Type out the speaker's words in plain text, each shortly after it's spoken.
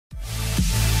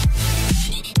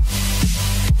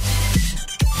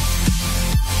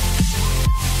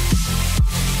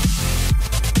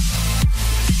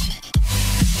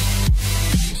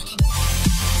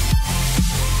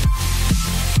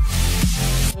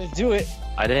Just do it.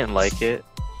 I didn't like it,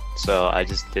 so I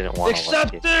just didn't want to like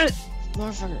Accept it,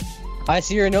 motherfucker. I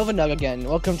see you're a Nova Nug again.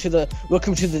 Welcome to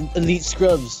the elite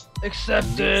scrubs.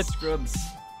 Accept it. Scrubs.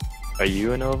 Are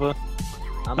you a Nova?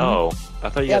 Oh, I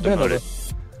thought you got been a demoted.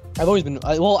 I've always been.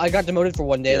 Well, I got demoted for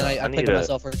one day, and Yeah, I played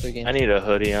myself for 3 games. I need a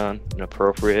hoodie on, an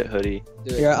appropriate hoodie.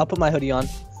 Here, I'll put my hoodie on.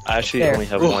 I actually There. only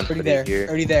have one Already hoodie there. here.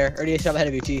 Already there. Already a shot ahead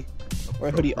of you, T. Wear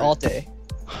a hoodie all day.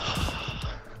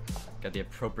 Got the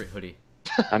appropriate hoodie.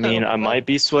 I mean, I might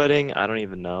be sweating. I don't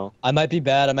even know. I might be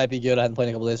bad. I might be good. I haven't played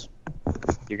in a couple days.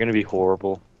 You're gonna be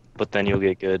horrible, but then you'll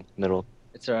get good middle.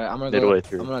 It's alright. I'm gonna Midway go.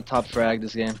 through. I'm gonna top frag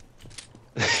this game.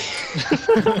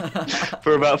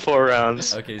 For about 4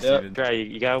 rounds. Okay, Steven. Trey,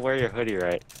 you gotta wear your hoodie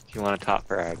right if you want to top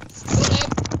frag.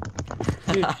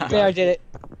 Dude, there, I did it.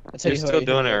 You're still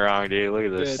doing it wrong, dude. Look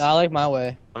at this. I like my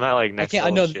way. I'm not like I next can't. I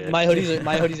level know shit. my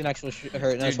hoodie's an actual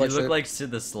hurt. Dude, you look like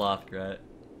Sid the Sloth, right?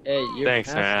 Hey, you're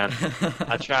Thanks, man.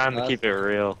 I try to keep it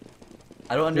real.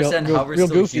 I don't understand how we're real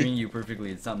still goofy. hearing you perfectly.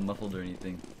 It's not muffled or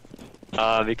anything.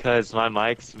 Because my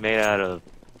mic's made out of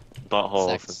butthole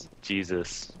Sex. from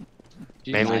Jesus.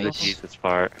 Jesus. Mainly the Nice. Jesus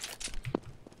part.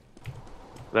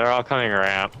 They're all coming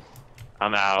ramp.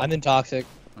 I'm out. I'm in toxic.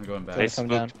 I'm going back. They come spooked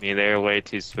down. me. They're way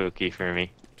too spooky for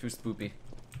me. Too spoopy.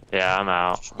 Yeah, I'm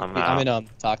out. I'm out. I'm in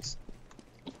tox.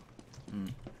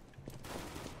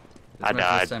 This I is my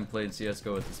died. first time playing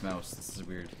CSGO with this mouse. This is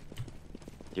weird.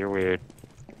 You're weird.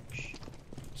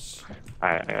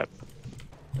 Alright, I got.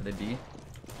 Are they B?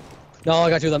 No, I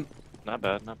got 2 of them. Not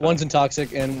bad, not bad. One's in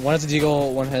toxic, and one has a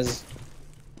deagle. One has.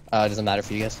 It doesn't matter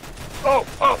for you guys. Oh!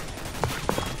 Oh!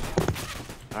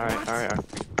 Alright.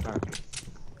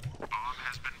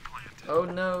 Oh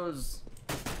noes.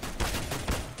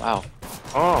 Wow.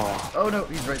 Oh! Oh no,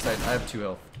 he's right side. I have 2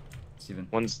 health. Steven.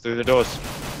 One's through the doors.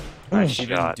 Nice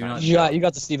Steven, shot. do not You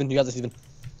got the Steven. You got the Steven.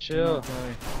 Chill.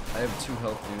 I have 2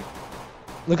 health, dude.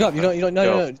 Look up. You don't. No.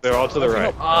 Yo, they're all to the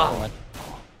right. Ah!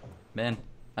 Man,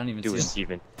 I don't even Do see it, him.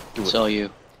 Steven. Do it. So you. You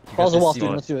got Balls the this, wall, Steven.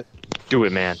 Steven. Let's do it. Do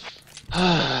it, man.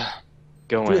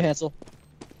 Go Do it, in. Hansel.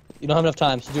 You don't have enough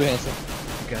time, so do it, Hansel.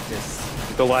 You got this.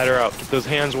 Get the lighter out. Get those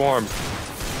hands warm.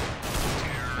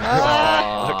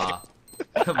 Ah,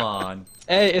 come on.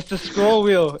 Hey, it's the scroll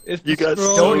wheel. It's You the got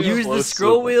scroll so Don't wheel. use the close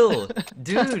scroll to- wheel!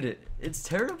 Dude, it's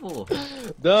terrible.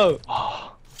 No.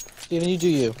 Steven, you do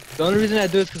you. The only reason I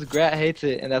do it is because Grat hates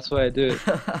it, and that's why I do it.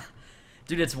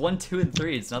 Dude, it's 1, 2, and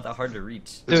 3. It's not that hard to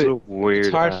reach. This is Dude, a weird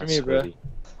it's hard for ass me, bro. hoodie.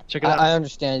 Check it out. I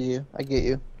understand you. I get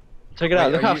you. Check it out.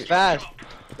 Wait, Look are how you- fast.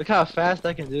 Look how fast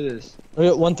I can do this.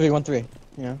 Look at 1-3.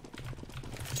 You know.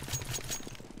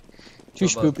 Too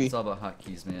It's all about- spoopy. It's all about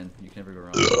hotkeys, man. You can never go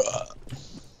wrong.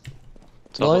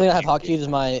 The only thing I have hotkeyed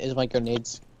is my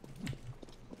grenades.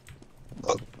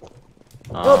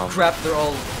 Oh crap, they're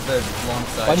all the long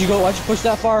side. Why'd you push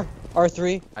that far?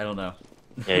 R3? I don't know.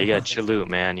 Yeah, you got chalut,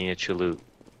 man. You need a chalut.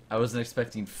 I wasn't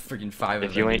expecting freaking 5 of If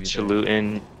them you to ain't be there.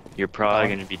 chaluting, you're probably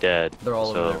gonna be dead. They're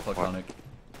all so over there, Falconic.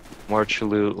 more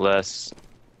chalut, less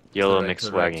yellow To the right, mixed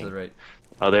to the right, swagging. to the right.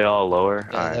 Are they all lower?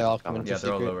 Yeah, Alright, they're all coming. coming. Yeah,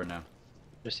 they're all secret. lower now.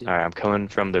 Alright, I'm coming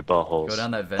from their buttholes. Go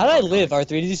down that vent. How did I Falconic. live, R3?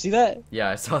 Did you see that? Yeah,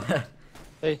 I saw that.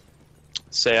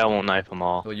 Say I won't knife them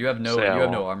all. Well, you have no Say I you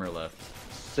have no won't. armor left.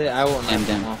 Say I won't knife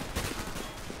them all.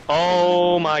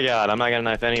 Oh my god, I'm not gonna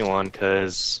knife anyone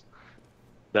because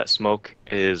that smoke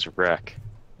is wreck.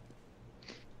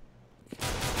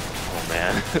 Oh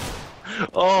man.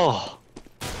 Oh!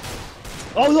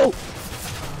 Oh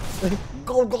no!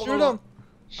 Go, Shoot him!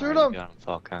 Shoot Oh, him! you got him,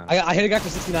 Falcon. I hit a guy for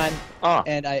 69, Oh!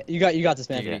 and you got this,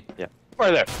 man. Yeah, yeah.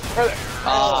 Right there! Right there!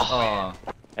 Oh,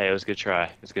 Hey, it was a good try.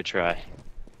 It was a good try.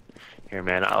 Here,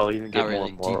 man, I'll even get Not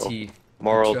really. more GT.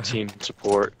 moral Good try. team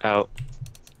support out.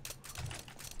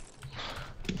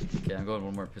 Yeah, I'm going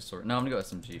one more pistol. No, I'm gonna go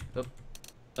SMG. Oh,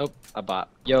 Nope, I bought.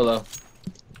 YOLO.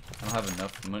 I don't have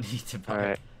enough money to buy.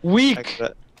 Alright. Weak!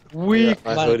 Weak!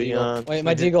 My My hoodie deagle. on. Wait,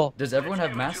 my Wait, deagle. Does everyone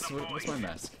have masks? What's my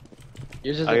mask?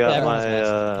 Yours is I a got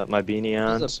everyone's my beanie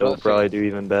on, This is a so it'll butt probably face. do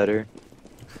even better.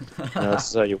 No, this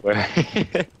is how you wear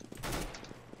it.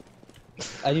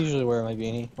 I usually wear my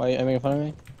beanie. Why are you making fun of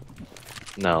me?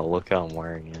 No, look how I'm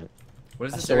wearing it. What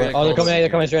is this still area wait. Oh, they're called? coming, they're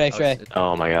coming straight, Oh, straight. it's-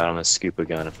 Oh my god, I'm gonna scoop a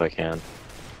gun if I can.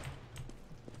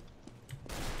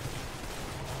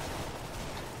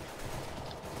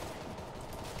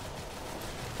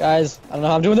 Guys, I don't know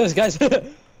how I'm doing this, guys.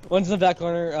 One's in the back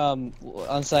corner,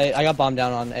 on site. I got bombed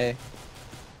down on A.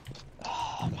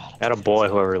 Oh, God. Had a boy,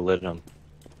 whoever lit him.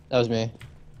 That was me.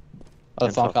 Oh, the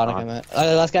And Falconic I meant.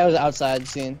 Last guy was outside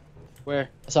scene. Where?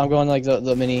 So I'm going like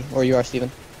the mini, where you are,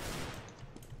 Steven.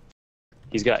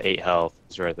 He's got 8 health.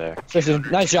 He's right there. Sure, Steven.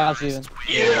 Nice job, Steven.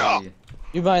 Yeah!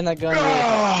 You buying that gun?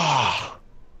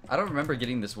 I I don't remember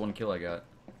getting this one kill I got.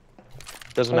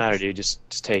 Doesn't matter, dude. Just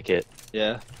take it.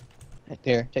 Yeah.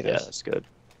 Here, take Yeah, this. that's good.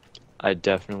 I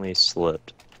definitely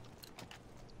slipped.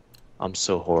 I'm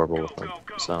so horrible with them.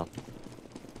 So.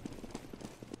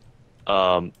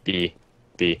 B.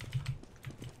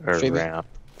 Or Straight B. ramp.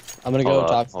 I'm gonna go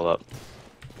top. Hold up.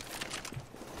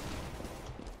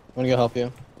 I'm gonna go help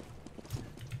you.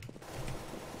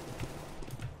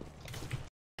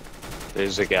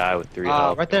 There's a guy with 3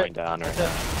 health right there. going down right there.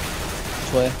 now.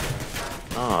 This way.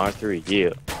 Oh, R3,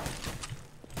 you.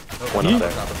 Oh, One up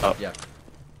there. Top, yeah.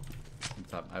 On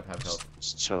top. I have health.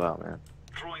 Just chill out, man.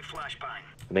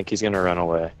 I think he's gonna run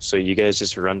away. So you guys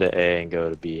just run to A and go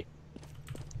to B.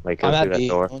 Like, go I'm at through that B.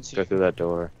 door. Don't see Go you. through that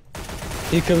door.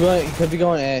 He could be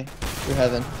going A. Through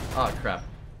heaven. Oh crap.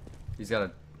 He's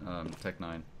got a Tech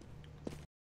 9.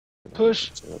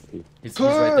 Push. He's right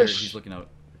there. Push! He's looking out.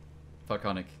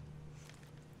 Falconic.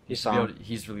 You saw him.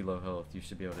 He's really low health. You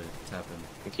should be able to tap him.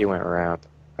 I think he went ramp.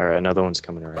 Alright, another one's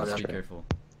coming around. Just be careful.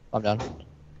 I'm down.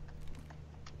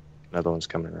 Another one's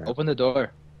coming around. Open the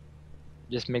door.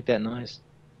 Just make that noise.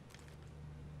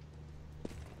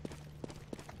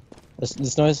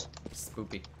 This noise?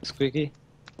 Spoopy. Squeaky.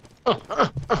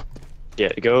 Yeah,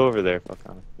 go over there, fuck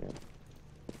on. Yeah.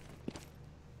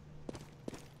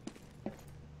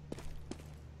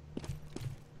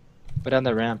 Put down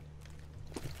the ramp.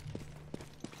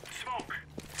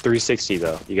 360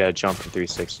 though. You gotta jump from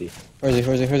 360. Where is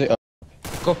he? Oh.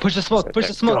 Go push the smoke. Right Push there.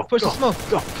 the smoke. Go, Push the go, smoke.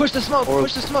 go. Push the smoke. Or-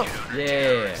 Push the smoke.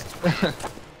 Yeah.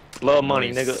 Love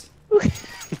money, Nice.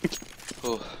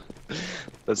 nigga.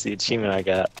 That's the achievement I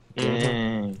got.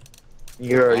 Dang.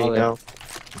 You already All know.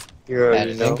 You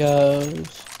already know.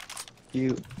 goes.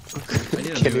 You. I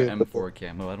need a new M4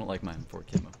 camo. I don't like my M4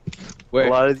 camo. Where? A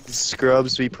lot of these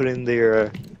scrubs be putting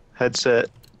their headset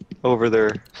over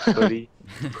their hoodie.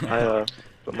 I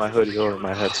put my hoodie over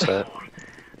my headset.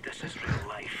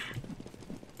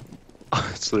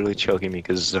 It's literally choking me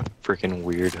because it's a freaking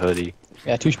weird hoodie.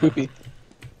 Yeah, too spoopy.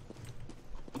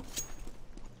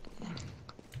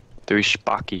 3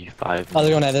 Spocky, 5. Oh,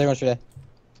 they're going straight.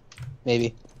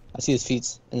 Maybe. I see his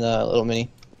feet in the little mini.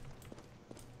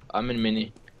 I'm in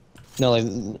mini. No, like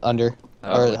under.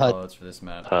 I Or have HUD. callouts for this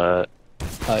map. Yeah.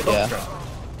 Crap.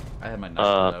 I had my knife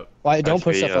out. Why? Don't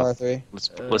push Actually, that far,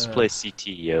 R3. Let's play CT,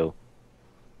 yo.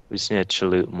 We just need to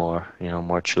chaloot more. You know,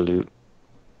 more chaloot.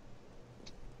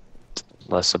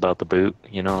 Less about the boot.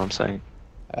 You know what I'm saying?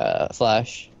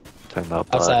 Flash. Talking about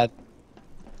butt. Outside.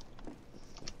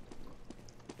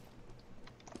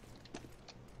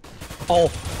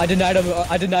 Oh, I denied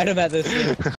him at this.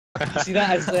 You see that?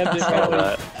 I slammed it right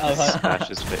away. Smash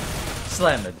his face.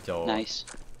 Slam the door. Nice.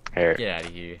 Here. Get out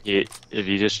of here. If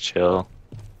you just chill,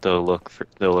 they'll look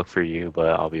for you, but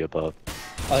I'll be above.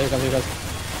 Oh, here he comes.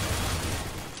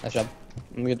 Nice job.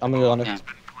 I'm gonna go under. Yeah.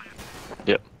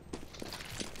 Yep.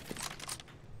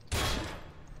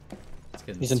 It's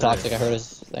getting He's in serious. toxic. I heard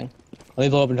his thing. Let me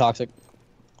blow up in toxic.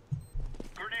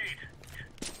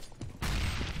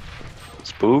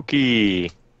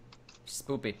 Spooky.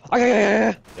 Spoopy.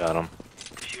 Okay. Got him.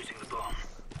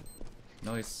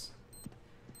 Nice.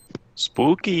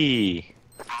 Spooky.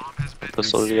 What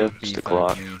pistol do you have? Just a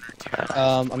Glock.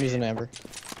 I'm using Amber.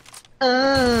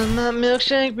 My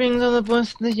milkshake brings all the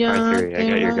boys to the yard. R3, I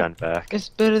got your gun back. It's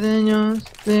better than yours.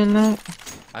 They like.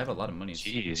 I have a lot of money.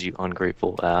 Jeez, you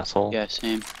ungrateful asshole. Yeah,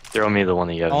 same. Throw me the one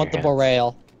that you have I in want the your hand.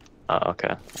 Boreal. Oh,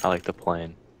 okay. I like the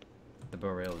plane. The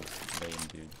Boreal is lame,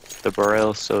 dude. The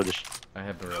Boreal is so I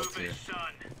have Boreal too.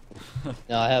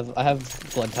 No, I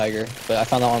have Blood Tiger, but I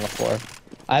found that one on the floor.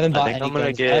 I haven't bought think any I'm gonna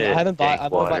guns. get I haven't bought. Dank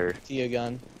I've only Water. bought Tia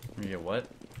gun. You get what?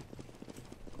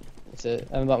 That's it.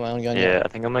 I haven't bought my own gun Yeah, yet. I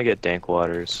think I'm gonna get Dank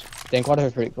Waters. Dank Water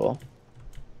is pretty cool.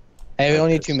 Hey, we don't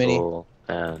need too many. Pistol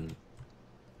And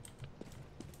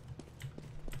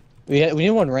We need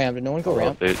one ramp. Did no one go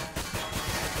ramp? Dude.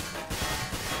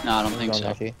 No, I don't think so.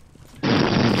 Ow,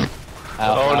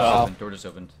 Oh, no. ow, ow. Door just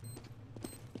opened.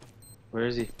 Where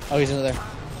is he? Oh, he's in there.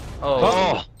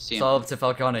 Oh! See him. Solve to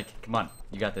Falconic. Come on,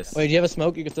 you got this. Wait, do you have a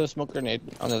smoke? You can throw a smoke grenade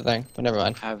on the thing. But never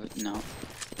mind. Have no.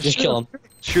 Just kill him.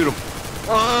 Shoot him.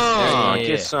 Oh, Yeah.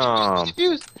 get some.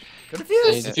 Defuse. Go to You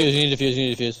fuse! need to defuse. You need to defuse. You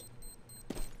need to defuse.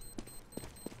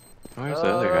 Where's the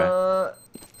other guy?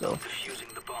 No.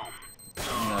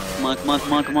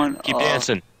 Come on. Keep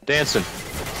dancing. Dancing.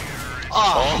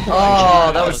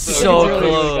 Oh, that was so so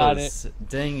close. You got close.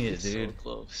 Dang it, So dude.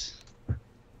 close.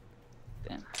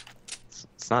 Damn.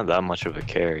 It's not that much of a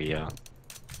carry, yeah.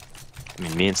 I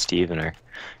mean, me and Steven are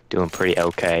doing pretty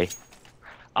okay.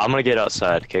 I'm gonna get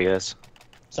outside, okay, guys?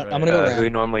 So, I'm gonna go Who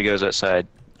ramp. normally goes outside?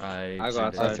 I go cheated.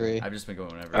 outside. R3. I've just been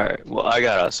going whenever. Alright, well, I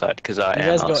got outside because I You am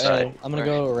guys go outside. A. I'm gonna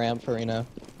go ramp for Reno.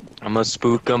 I'm gonna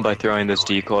spook them by throwing this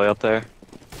decoy up there.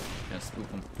 Gonna spook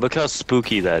him. Look how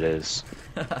spooky that is.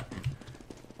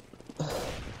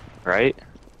 Right?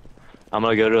 I'm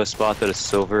gonna go to a spot that a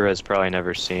silver has probably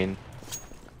never seen.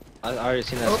 I already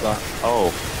seen that spot. Oh,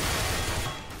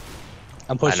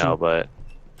 I'm I pushing. know, but...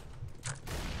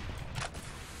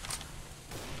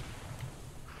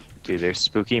 Dude, their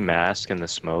spooky mask and the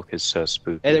smoke is so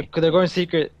spooky. Hey, they're going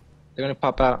secret. They're gonna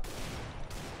pop out.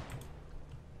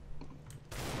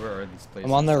 Where are these places?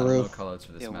 I'm on their I don't know roof. callouts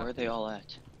for this Yeah, map. where are they all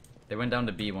at? They went down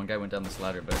to B. One guy went down this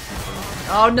ladder, but...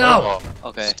 Oh no!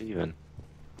 Okay. Steven.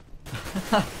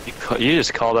 You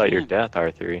just called out your death,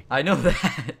 R3. I know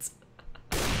that.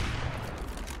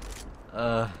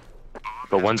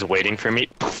 But one's waiting for me.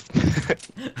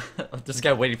 This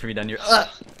guy waiting for me down here.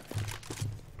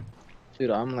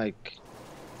 Dude, I'm like,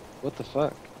 what the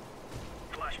fuck?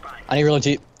 I need real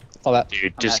cheap. Fall back.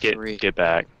 Dude, I'm just at 3. get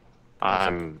back.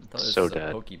 I'm I thought this so was a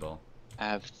dead. Pokeball. I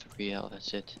have 3 L,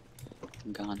 that's it.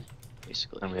 I'm gone,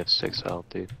 basically. I only have 6 health,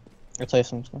 dude.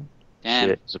 Replacements. Damn.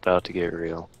 Shit's about to get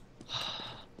real.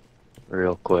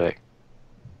 Real quick.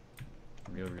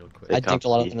 Real quick. They I dinked a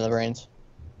lot compete. into the brains.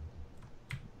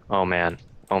 Oh man.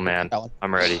 Oh man. That one.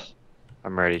 I'm ready.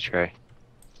 I'm ready, Trey.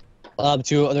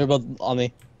 They're both on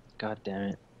me. God damn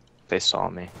it. They saw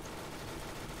me.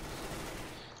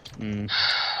 Mm.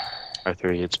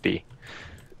 R3, it's B.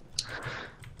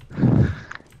 I'm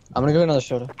gonna go another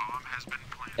shoulder.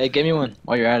 Hey, give me one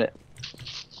while you're at it.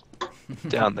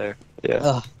 Down there. Yeah.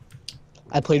 Ugh.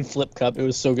 I played Flip Cup. It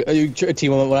was so good.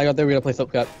 Team when I got there, we gotta play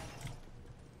Flip Cup.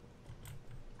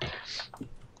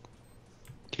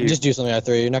 Cute. Just do something at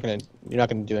 3. You're not gonna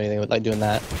do anything with like doing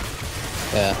that.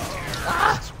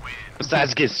 Yeah.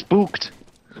 Besides, get spooked.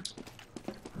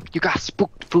 You got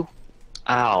spooked, fool.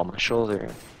 Ow, my shoulder.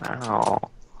 Ow.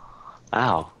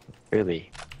 Ow.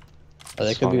 Really? Oh,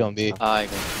 they could be on B. I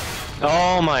go.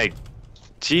 Oh my.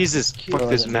 Jesus. Fuck Oh,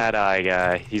 this that- Mad Eye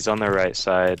guy. He's on the right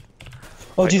side.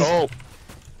 Oh Like, Jesus. oh.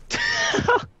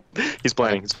 He's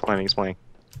playing. He's playing. He's playing.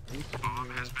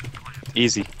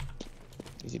 Easy.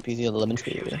 Easy peasy lemon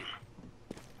squeezy.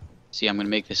 See, I'm gonna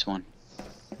make this one.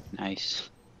 Nice.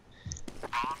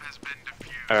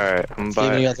 Alright, I'm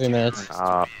Steven, you by. got 3 minutes.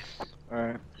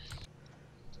 Alright.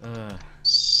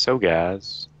 So,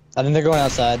 guys. I think they're going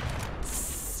outside.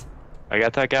 I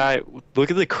got that guy. Look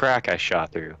at the crack I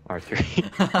shot through,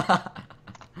 R3.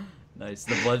 Nice.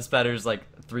 The blood spatter's like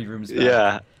 3 rooms back.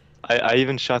 Yeah. I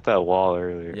even shot that wall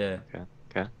earlier. Yeah.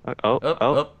 Okay. Oh.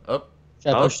 Up.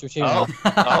 Should I Oh, push through team? oh.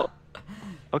 Oh.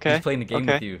 Okay. He's playing the game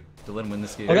okay. with you to let him win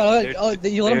this game. Oh god,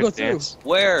 Dude, you let him go Dude, through. dance.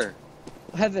 Where?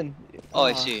 Heaven. Oh,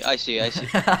 I Aw. see.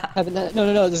 Heaven.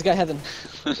 No, this guy Heaven.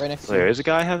 Right next to There you. is a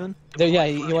guy, Heaven? There, yeah,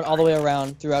 he went all the way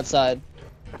around through outside.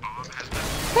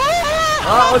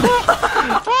 Oh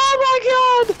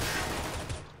Oh my god!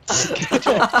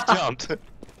 Jumped.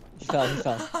 He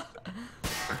fell.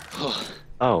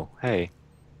 Oh, hey.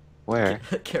 Where?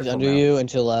 He's Careful under now. you and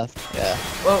to the left. Yeah.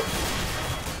 Whoa.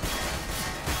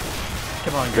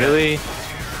 Come on, Grant. Really?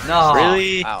 No.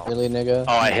 Really? Ow. Really, nigga?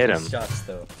 Oh, I hit him. Shots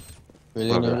though. Really,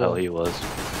 Whoever the hell nigga? he was.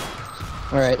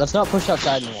 Alright, let's not push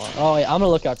outside anymore. Oh, wait, I'm gonna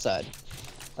look outside.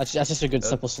 That's just a good,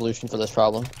 simple solution for this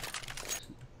problem.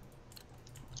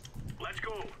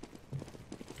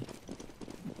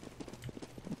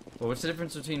 Well, what's the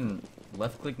difference between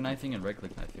left-click knifing and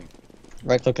right-click knifing?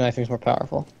 Right click knifing is more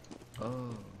powerful. Oh.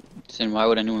 Then why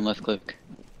would anyone left click?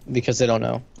 Because they don't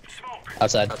know.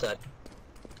 Outside.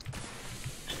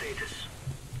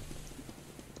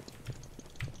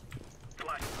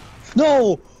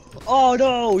 No! Oh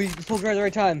no! He's poking right at the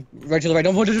right time. Right to the right.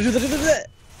 Don't do that.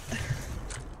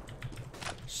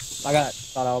 I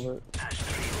got Albert.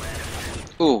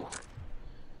 Ooh.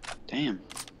 Damn.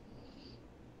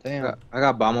 Damn. I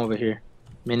got bomb over here.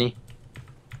 Mini.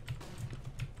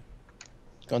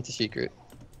 Going to secret.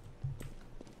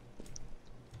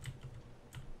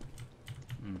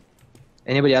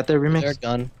 Anybody out there, Is there a remix?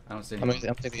 gun? I don't see I'm anything.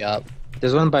 gonna take the op.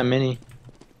 There's one by Mini.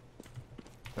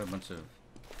 I have a bunch of.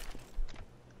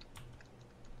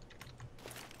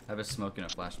 I have a smoke and a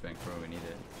flashbang for when we need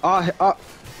it. Oh,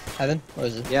 Heaven? What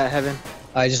is it? yeah, Heaven.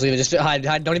 Alright, just leave it. Just hide.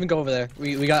 Don't even go over there.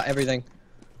 We got everything.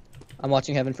 I'm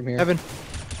watching Heaven from here. Heaven.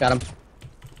 Got him.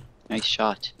 Nice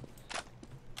shot.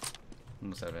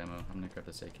 Almost out of ammo. I'm gonna grab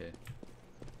this AK.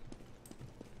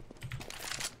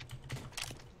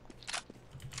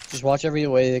 Just watch every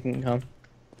way they can come.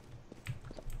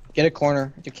 Get a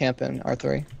corner to camp in,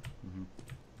 R3.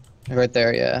 Right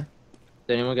there, yeah.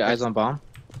 Did anyone get eyes on bomb?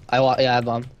 Yeah, I have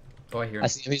bomb. Oh, I hear him. I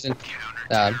see him. He's in.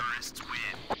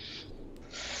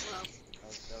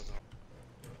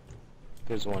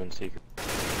 There's one in secret.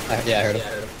 Yeah, I heard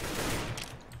him.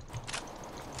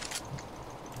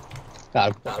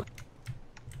 Got him.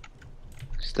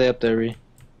 Stay up there, Ree.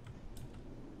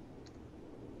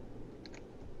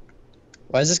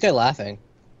 Why is this guy laughing?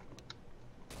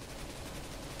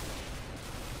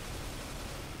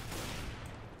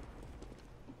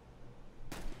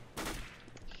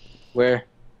 Where?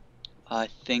 I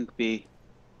think B.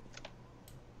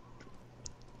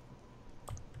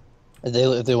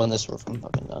 If they win this, we're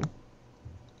fucking done.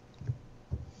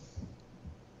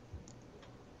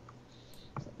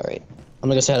 Alright. I'm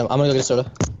gonna go say hi to him. I'm gonna go get a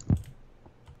soda.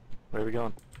 Where are we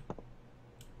going?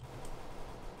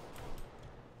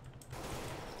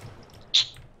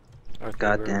 Okay, God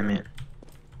where are we damn going? it.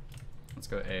 Let's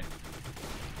go A.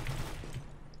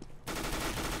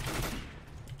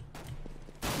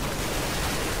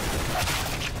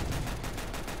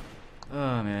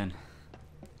 Oh man.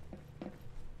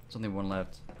 There's only one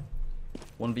left.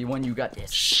 1v1, you got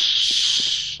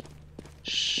this.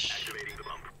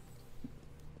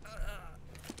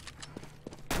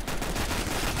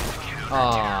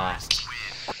 Ah.